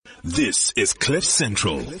This is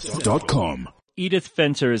CliffCentral.com. Edith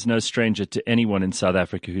Venter is no stranger to anyone in South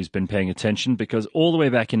Africa who's been paying attention, because all the way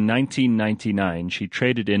back in 1999, she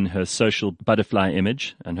traded in her social butterfly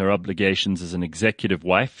image and her obligations as an executive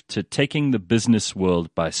wife to taking the business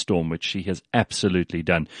world by storm, which she has absolutely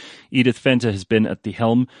done. Edith Venter has been at the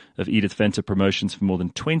helm of Edith Venter Promotions for more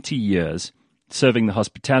than 20 years, serving the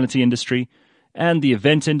hospitality industry and the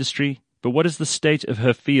event industry. But what is the state of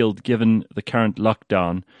her field given the current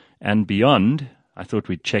lockdown and beyond? I thought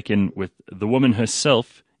we'd check in with the woman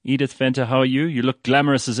herself. Edith Venter, how are you? You look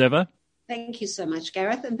glamorous as ever. Thank you so much,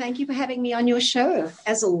 Gareth, and thank you for having me on your show,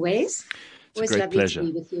 as always. It's always a great pleasure to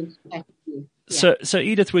be with you. Yeah. So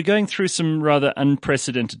Edith, we're going through some rather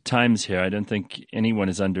unprecedented times here. I don't think anyone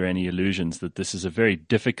is under any illusions that this is a very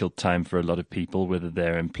difficult time for a lot of people, whether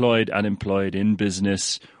they're employed, unemployed, in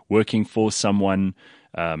business, working for someone,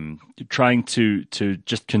 trying to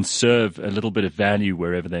just conserve a little bit of value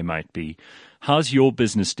wherever they might be. How's your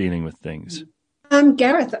business dealing with things?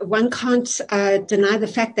 Gareth, one can't deny the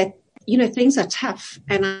fact that, things are tough.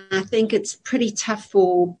 And I think it's pretty tough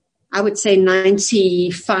for, I would say,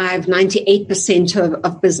 98%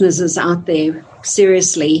 of businesses out there.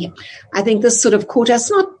 Seriously. I think this sort of caught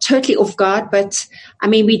us not totally off guard, but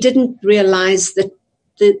we didn't realize that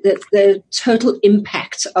the total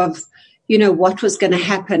impact of, what was going to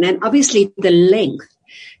happen, and obviously the length.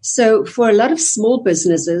 So for a lot of small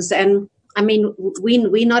businesses, and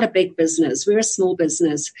we're not a big business, we're a small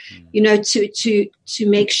business, to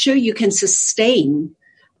make sure you can sustain,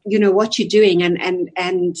 what you're doing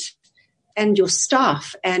and your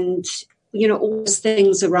staff and, all those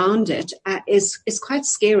things around it is quite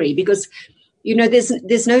scary, because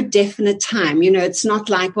there's no definite time. It's not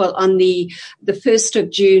like, well, on the 1st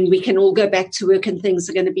of June, we can all go back to work and things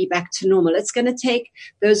are going to be back to normal. It's going to take,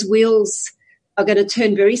 those wheels are going to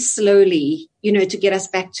turn very slowly, to get us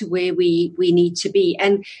back to where we need to be.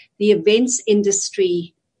 And the events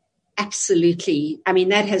industry, absolutely.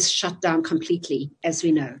 That has shut down completely, as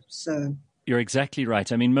we know. So you're exactly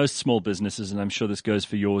right. Most small businesses, and I'm sure this goes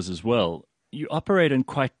for yours as well, you operate in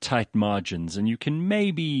quite tight margins, and you can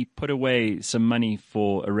maybe put away some money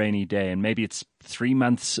for a rainy day, and maybe it's 3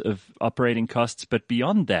 months of operating costs. But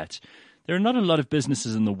beyond that, there are not a lot of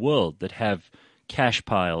businesses in the world that have cash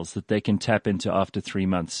piles that they can tap into after 3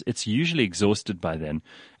 months. It's usually exhausted by then.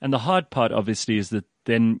 And the hard part, obviously, is that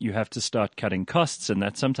then you have to start cutting costs, and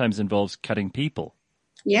that sometimes involves cutting people.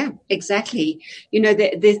 Yeah, exactly.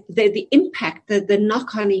 The impact, the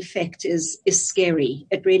knock-on effect is scary.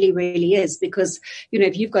 It really, really is, because,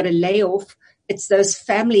 if you've got a layoff, it's those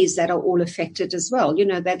families that are all affected as well.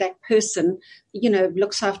 That person,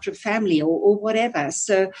 looks after a family or whatever.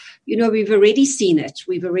 So, we've already seen it.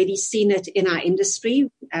 We've already seen it in our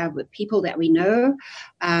industry with people that we know.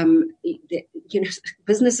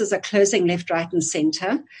 Businesses are closing left, right, and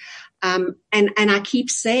center. And I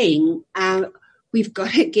keep saying, we've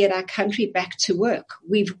got to get our country back to work.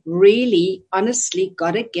 We've really, honestly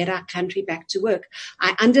got to get our country back to work.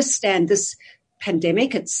 I understand this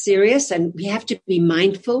pandemic, it's serious, and we have to be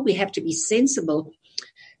mindful. We have to be sensible.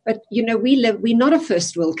 But, we're not a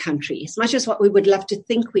first world country. As much as what we would love to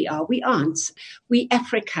think we are, we aren't. We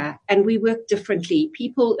Africa, and we work differently.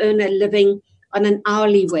 People earn a living on an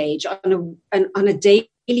hourly wage, on a daily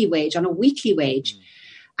wage, on a weekly wage.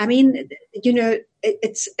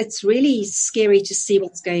 It's really scary to see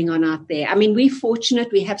what's going on out there. We're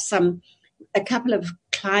fortunate. We have a couple of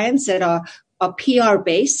clients that are PR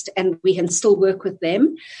based, and we can still work with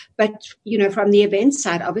them. But, from the event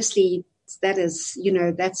side, obviously that is,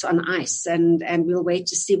 that's on ice, and we'll wait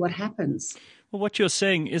to see what happens. Well, what you're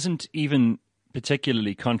saying isn't even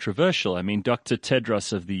particularly controversial. Dr.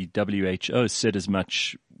 Tedros of the WHO said as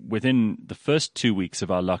much within the first 2 weeks of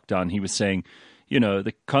our lockdown. He was saying,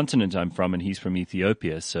 the continent I'm from, and he's from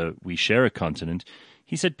Ethiopia, so we share a continent.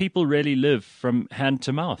 He said people really live from hand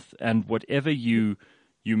to mouth, and whatever you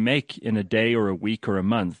make in a day or a week or a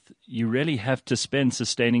month, you really have to spend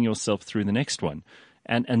sustaining yourself through the next one.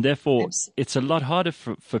 And therefore, it's a lot harder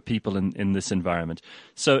for people in this environment.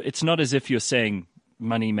 So it's not as if you're saying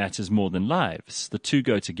money matters more than lives. The two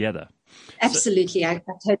go together. Absolutely. I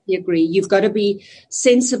totally agree. You've got to be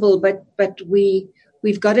sensible, but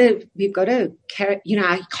we've got to carry,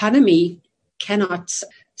 our economy cannot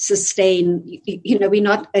sustain, we're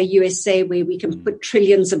not a USA where we can put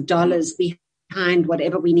trillions of dollars behind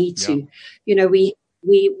whatever we need to.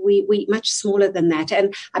 We much smaller than that.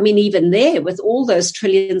 And even there, with all those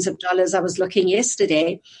trillions of dollars, I was looking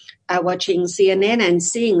yesterday, watching CNN and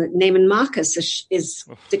seeing that Neiman Marcus is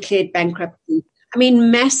declared bankruptcy.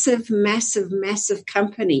 Massive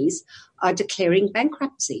companies are declaring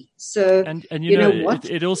bankruptcy. So, and you know what?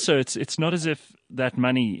 It also, it's not as if that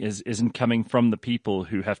money isn't coming from the people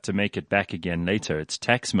who have to make it back again later. It's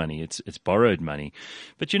tax money. It's borrowed money.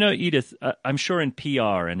 But, Edith, I'm sure in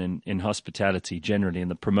PR and in hospitality generally, in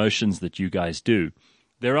the promotions that you guys do,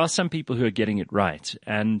 there are some people who are getting it right.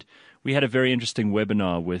 And we had a very interesting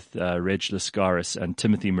webinar with Reg Lascaris and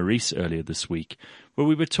Timothy Maurice earlier this week, where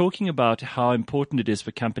we were talking about how important it is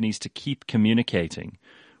for companies to keep communicating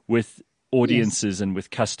with audiences and with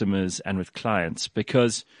customers and with clients,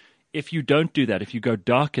 because if you don't do that, if you go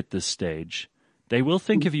dark at this stage, they will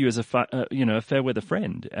think of you as a fair weather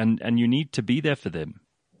friend, and you need to be there for them.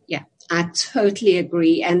 Yeah, I totally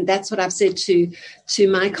agree. And that's what I've said to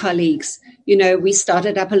my colleagues. We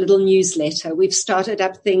started up a little newsletter. We've started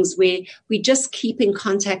up things where we just keep in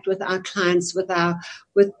contact with our clients, with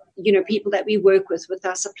people that we work with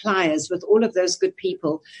our suppliers, with all of those good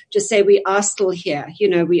people. Just say we are still here.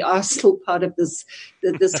 We are still part of this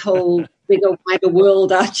whole bigger, wider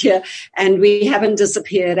world out here, and we haven't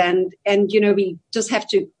disappeared. And we just have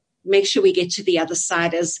to make sure we get to the other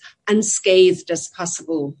side as unscathed as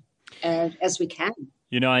possible, as we can.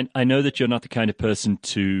 I know that you're not the kind of person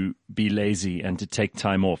to be lazy and to take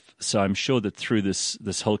time off. So I'm sure that through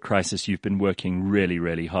this whole crisis, you've been working really,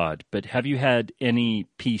 really hard. But have you had any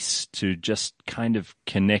peace to just kind of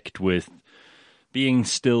connect with being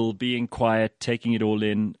still, being quiet, taking it all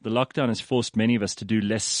in? The lockdown has forced many of us to do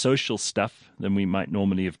less social stuff than we might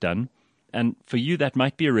normally have done. And for you, that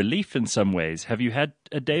might be a relief in some ways. Have you had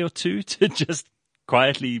a day or two to just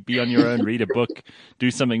quietly be on your own, read a book,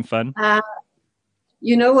 do something fun?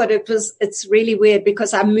 You know what? It's really weird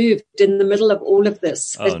because I moved in the middle of all of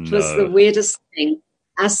this. It was the weirdest thing.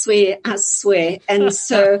 I swear. And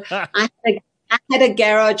so I had a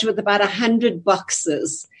garage with about 100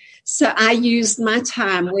 boxes. So I used my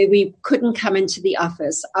time where we couldn't come into the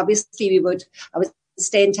office. Obviously, I would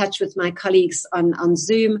stay in touch with my colleagues on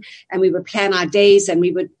Zoom, and we would plan our days, and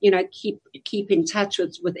we would, keep in touch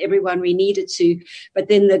with everyone we needed to. But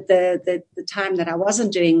then the time that I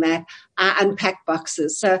wasn't doing that, I unpacked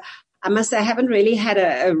boxes. So I must say I haven't really had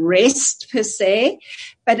a rest per se,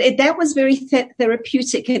 but that was very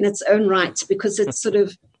therapeutic in its own right, because it's sort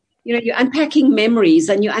of, you're unpacking memories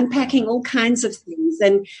and you're unpacking all kinds of things,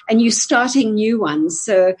 and you're starting new ones.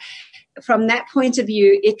 So from that point of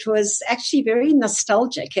view, it was actually very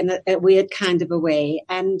nostalgic in a weird kind of a way.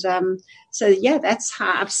 And that's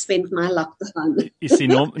how I've spent my lockdown. You see,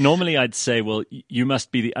 normally I'd say, well, you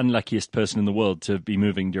must be the unluckiest person in the world to be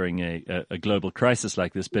moving during a global crisis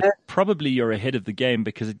like this. But probably you're ahead of the game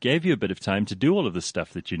because it gave you a bit of time to do all of the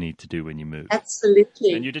stuff that you need to do when you move.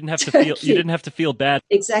 Absolutely. And you didn't have to feel bad.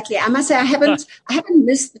 Exactly. I must say I haven't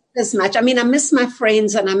missed as much. I mean, I miss my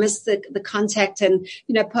friends and I miss the contact and,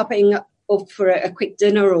 popping off for a quick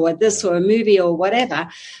dinner or this or a movie or whatever.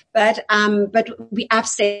 But I've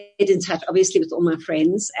stayed in touch, obviously, with all my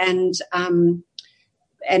friends and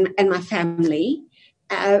my family.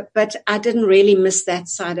 But I didn't really miss that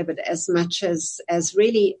side of it as much as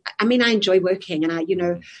really, I mean, I enjoy working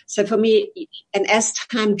and so for me, and as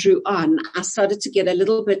time drew on, I started to get a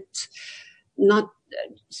little bit not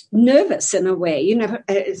nervous in a way,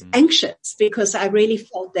 anxious, because I really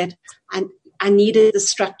felt that I needed the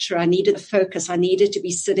structure. I needed the focus. I needed to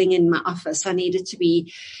be sitting in my office. I needed to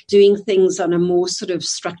be doing things on a more sort of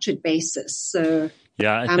structured basis. So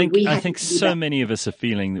yeah, I think so many of us are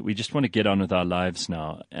feeling that we just want to get on with our lives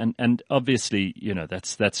now. And obviously,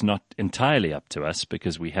 that's not entirely up to us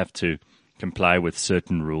because we have to comply with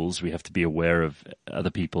certain rules. We have to be aware of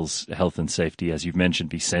other people's health and safety, as you've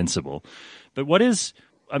mentioned, be sensible. But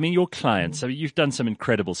your clients, you've done some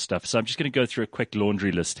incredible stuff. So I'm just going to go through a quick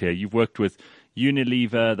laundry list here. You've worked with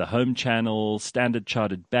Unilever, the Home Channel, Standard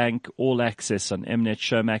Chartered Bank, All Access on Mnet,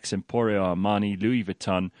 Showmax, Emporio, Armani, Louis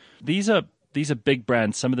Vuitton. These are big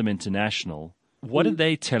brands, some of them international. What are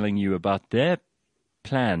they telling you about their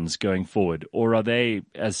plans going forward? Or are they,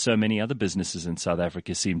 as so many other businesses in South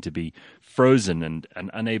Africa seem to be, frozen and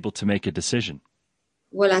unable to make a decision?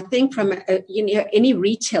 Well, I think from any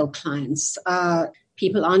retail clients,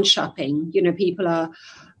 people aren't shopping. People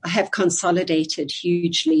have consolidated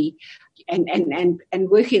hugely, and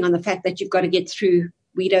working on the fact that you've got to get through.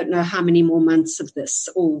 We don't know how many more months of this,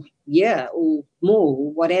 or year, or more,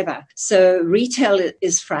 or whatever. So retail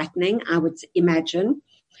is frightening, I would imagine.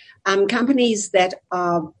 Companies that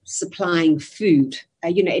are supplying food,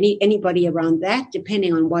 anybody around that,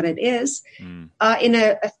 depending on what it is, are in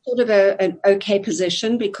a sort of an okay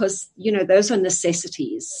position because, those are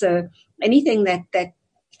necessities. So anything that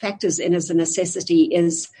factors in as a necessity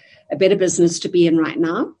is a better business to be in right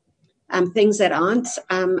now. Things that aren't,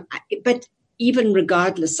 but even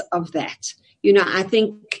regardless of that, you know, I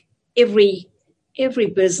think every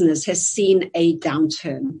business has seen a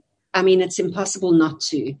downturn. I mean, it's impossible not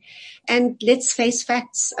to. And let's face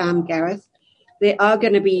facts, Gareth. There are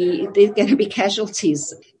going to be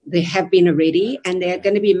casualties. There have been already, and they're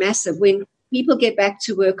going to be massive. When people get back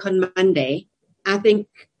to work on Monday, I think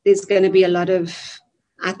there's going to be a lot of,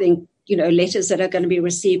 you know, letters that are going to be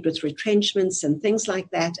received with retrenchments and things like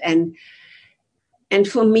that. And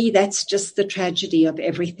for me, that's just the tragedy of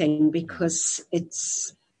everything, because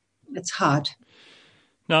it's hard.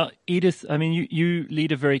 Now, Edith, I mean, you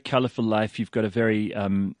lead a very colorful life. You've got a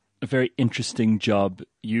very interesting job.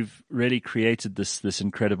 You've really created this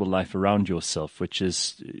incredible life around yourself, which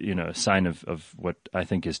is, you know, a sign of what I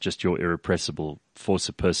think is just your irrepressible force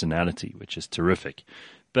of personality, which is terrific.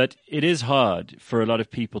 But it is hard for a lot of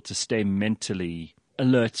people to stay mentally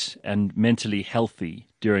alert and mentally healthy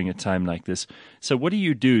during a time like this. So what do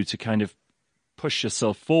you do to kind of push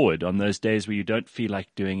yourself forward on those days where you don't feel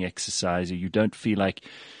like doing exercise, or you don't feel like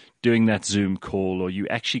doing that Zoom call, or you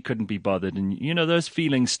actually couldn't be bothered? And, you know, those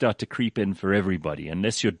feelings start to creep in for everybody,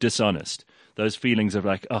 unless you're dishonest. Those feelings of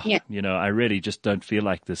like, you know, I really just don't feel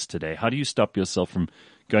like this today. How do you stop yourself from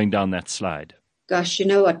going down that slide? Gosh, you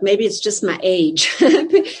know what? Maybe it's just my age.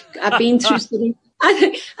 I've been through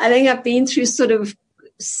I think I've been through sort of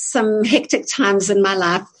some hectic times in my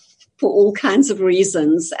life for all kinds of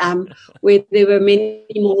reasons, where there were many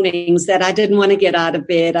mornings that I didn't want to get out of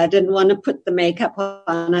bed. I didn't want to put the makeup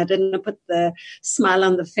on. I didn't want to put the smile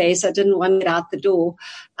on the face. I didn't want to get out the door.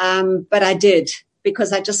 But I did,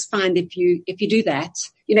 because I just find if you do that,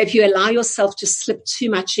 you know, if you allow yourself to slip too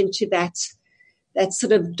much into that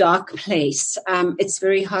sort of dark place, it's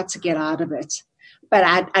very hard to get out of it. But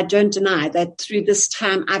I don't deny that through this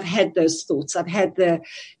time, I've had those thoughts. I've had the,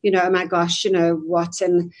 you know, oh my gosh, you know what?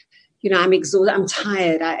 And, you know, I'm exhausted. I'm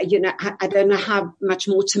tired. I don't know how much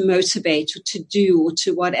more to motivate or to do or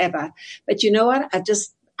to whatever. But you know what? I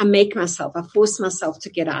force myself to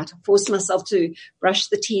get out. I force myself to brush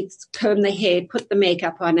the teeth, comb the hair, put the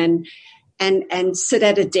makeup on, and sit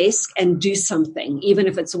at a desk and do something, even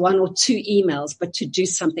if it's 1 or 2 emails, but to do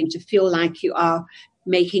something, to feel like you are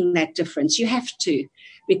making that difference. You have to,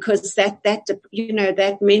 because that you know,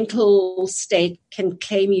 that mental state can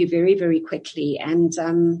claim you very, very quickly.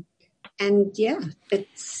 And yeah,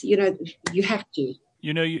 it's, you know, you have to.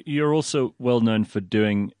 You know, you're also well known for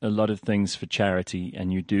doing a lot of things for charity,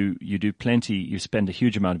 and you do plenty. You spend a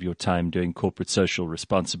huge amount of your time doing corporate social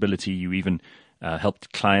responsibility. You even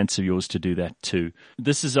helped clients of yours to do that too.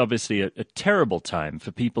 This is obviously a terrible time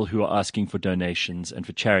for people who are asking for donations and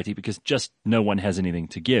for charity, because just no one has anything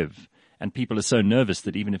to give. And people are so nervous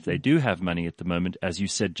that even if they do have money at the moment, as you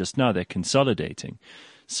said just now, they're consolidating.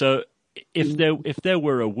 So if there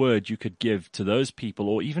were a word you could give to those people,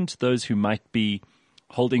 or even to those who might be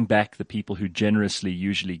holding back the people who generously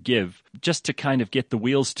usually give, just to kind of get the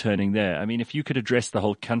wheels turning there. I mean, if you could address the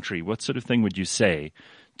whole country, what sort of thing would you say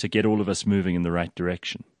to get all of us moving in the right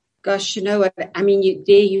direction? Gosh, you know what? I mean,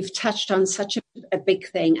 you've touched on such a big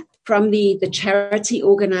thing from the charity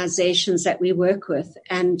organizations that we work with.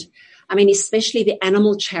 And I mean, especially the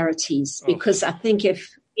animal charities, because I think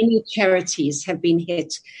if any charities have been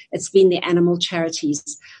hit, it's been the animal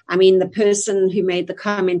charities. I mean, the person who made the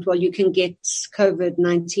comment, well, you can get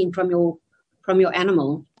COVID-19 from your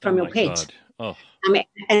animal, from your pet. God. Oh. I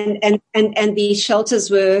mean, and the shelters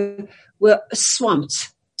were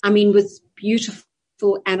swamped. I mean, with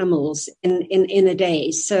beautiful animals in a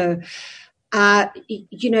day. So,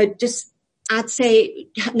 you know, just I'd say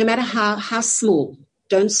no matter how small,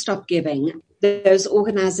 don't stop giving. Those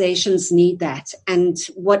organizations need that, and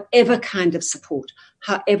whatever kind of support,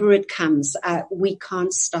 however it comes, we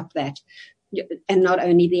can't stop that. And not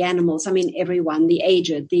only the animals, I mean, everyone, the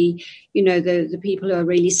aged, the people who are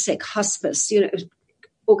really sick, hospice, you know,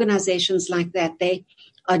 organizations like that, they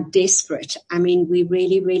are desperate. I mean, we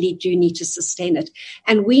really, really do need to sustain it.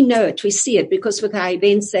 And we know it, we see it, because with our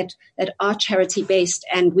events that are charity-based,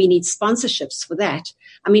 and we need sponsorships for that.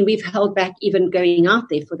 I mean, we've held back even going out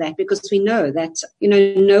there for that, because we know that, you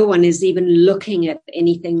know, no one is even looking at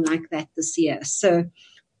anything like that this year. So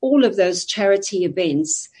all of those charity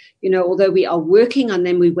events, you know, although we are working on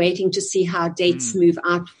them, we're waiting to see how dates move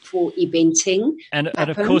out for eventing. And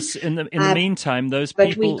of course, in the meantime, those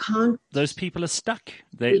people are stuck.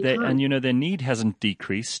 And you know, their need hasn't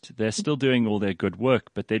decreased. They're still doing all their good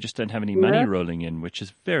work, but they just don't have any money rolling in, which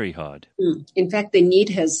is very hard. In fact, the need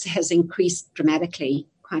has increased dramatically.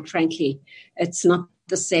 Quite frankly, it's not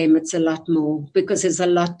the same. It's a lot more, because there's a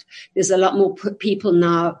lot more people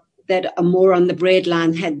now that are more on the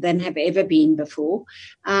breadline than have ever been before.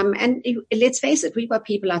 And let's face it, we've got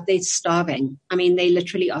people out there starving. I mean, they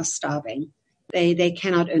literally are starving. They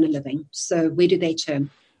cannot earn a living. So where do they turn?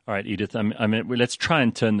 All right, Edith, I mean, let's try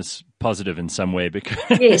and turn this positive in some way because,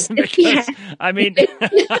 yes. because I mean,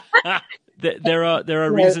 there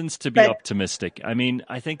are reasons to be optimistic. I mean,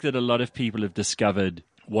 I think that a lot of people have discovered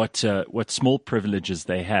what small privileges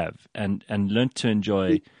they have and learned to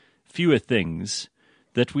enjoy fewer things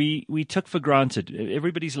that we took for granted.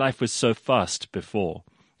 Everybody's life was so fast before.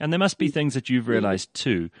 And there must be things that you've realized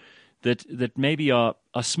too that maybe are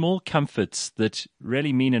small comforts that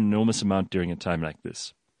really mean an enormous amount during a time like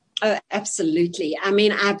this. Oh, absolutely. I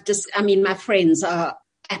mean, my friends are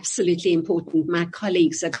absolutely important. My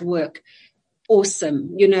colleagues at work,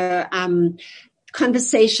 awesome.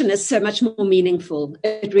 Conversation is so much more meaningful.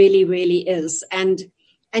 It really, really is. And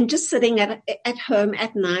just sitting at home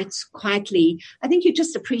at night quietly, I think you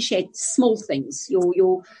just appreciate small things,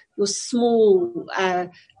 your small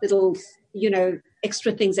little,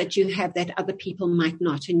 extra things that you have that other people might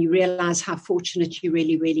not. And you realize how fortunate you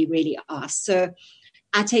really, really, really are. So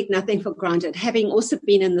I take nothing for granted. Having also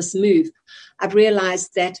been in this move, I've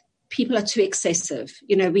realized that people are too excessive.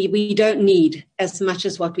 We don't need as much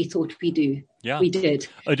as what we thought we do. Yeah, we did.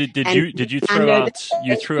 Oh, did you threw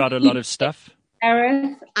out a lot of stuff?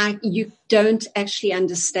 Gareth, you don't actually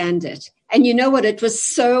understand it. And you know what? It was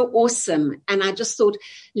so awesome. And I just thought,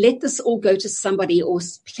 let this all go to somebody or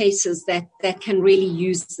places that can really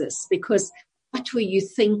use this, because what were you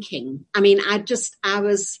thinking? I mean, I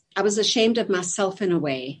was ashamed of myself in a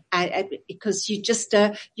way, because you just,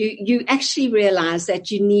 you actually realize that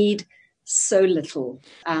you need so little.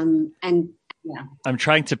 Yeah. I'm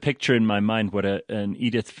trying to picture in my mind what an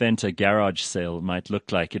Edith Venter garage sale might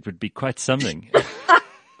look like. It would be quite something.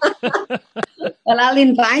 Well, I'll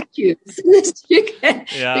invite you as soon as you can,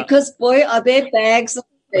 because boy, are there bags of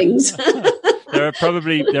things. There are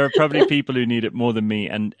probably people who need it more than me,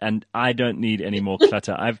 and I don't need any more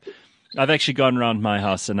clutter. I've actually gone around my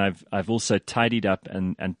house and I've also tidied up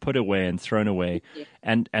and put away and thrown away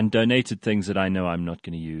and donated things that I know I'm not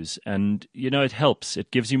going to use. And it helps.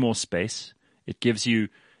 It gives you more space. It gives you,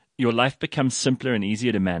 your life becomes simpler and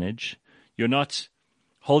easier to manage. You're not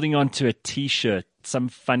holding on to a T-shirt, some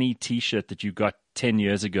funny T-shirt that you got 10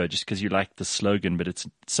 years ago just because you like the slogan, but it's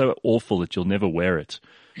so awful that you'll never wear it.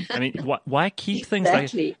 I mean, why keep things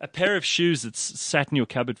like a pair of shoes that's sat in your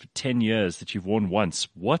cupboard for 10 years that you've worn once?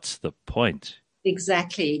 What's the point?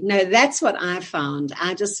 Exactly. No, that's what I found.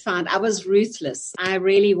 I just found I was ruthless. I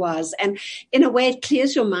really was. And in a way, it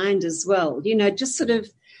clears your mind as well. Just sort of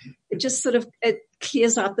it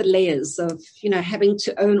clears out the layers of, having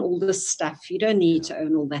to own all this stuff. You don't need to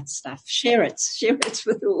own all that stuff. Share it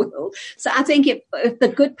with the world. So I think if the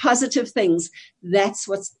good, positive things, that's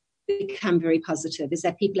what's become very positive, is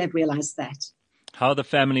that people have realized that. How are the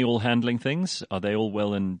family all handling things? Are they all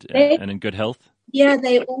well and in good health? Yeah,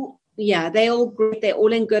 they're all great. They're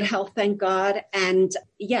all in good health, thank God. And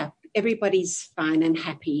everybody's fine and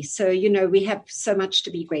happy. So, we have so much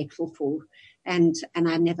to be grateful for. And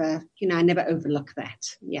I never overlook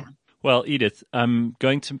that. Yeah. Well, Edith, I'm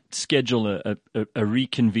going to schedule a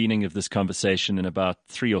reconvening of this conversation in about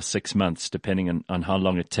 3 or 6 months, depending on how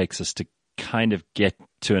long it takes us to kind of get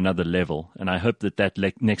to another level. And I hope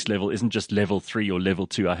that next level isn't just level 3 or level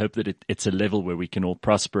 2. I hope that it's a level where we can all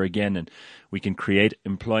prosper again and we can create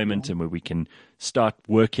employment and where we can start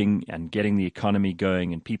working and getting the economy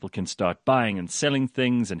going, and people can start buying and selling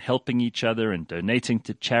things and helping each other and donating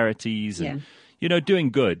to charities and, doing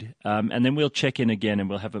good. And then we'll check in again and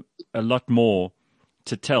we'll have a lot more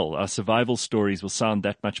to tell. Our survival stories will sound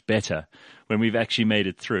that much better when we've actually made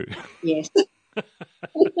it through. Yes.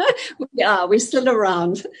 Yeah, we're still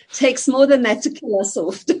around. Takes more than that to kill us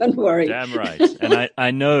off. Don't worry. Damn right. And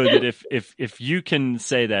I know that if you can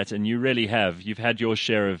say that, and you really have, you've had your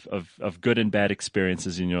share of good and bad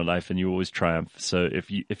experiences in your life, and you always triumph. So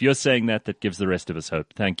if you're saying that gives the rest of us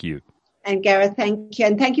hope. Thank you. And Gareth, thank you,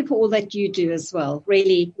 and thank you for all that you do as well.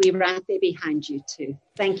 Really, we're right there behind you too.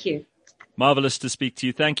 Thank you. Marvelous to speak to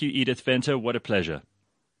you. Thank you, Edith Venter. What a pleasure.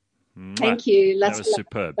 Thank you. That was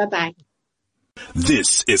superb. Bye-bye.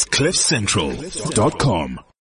 This is CliffCentral.com.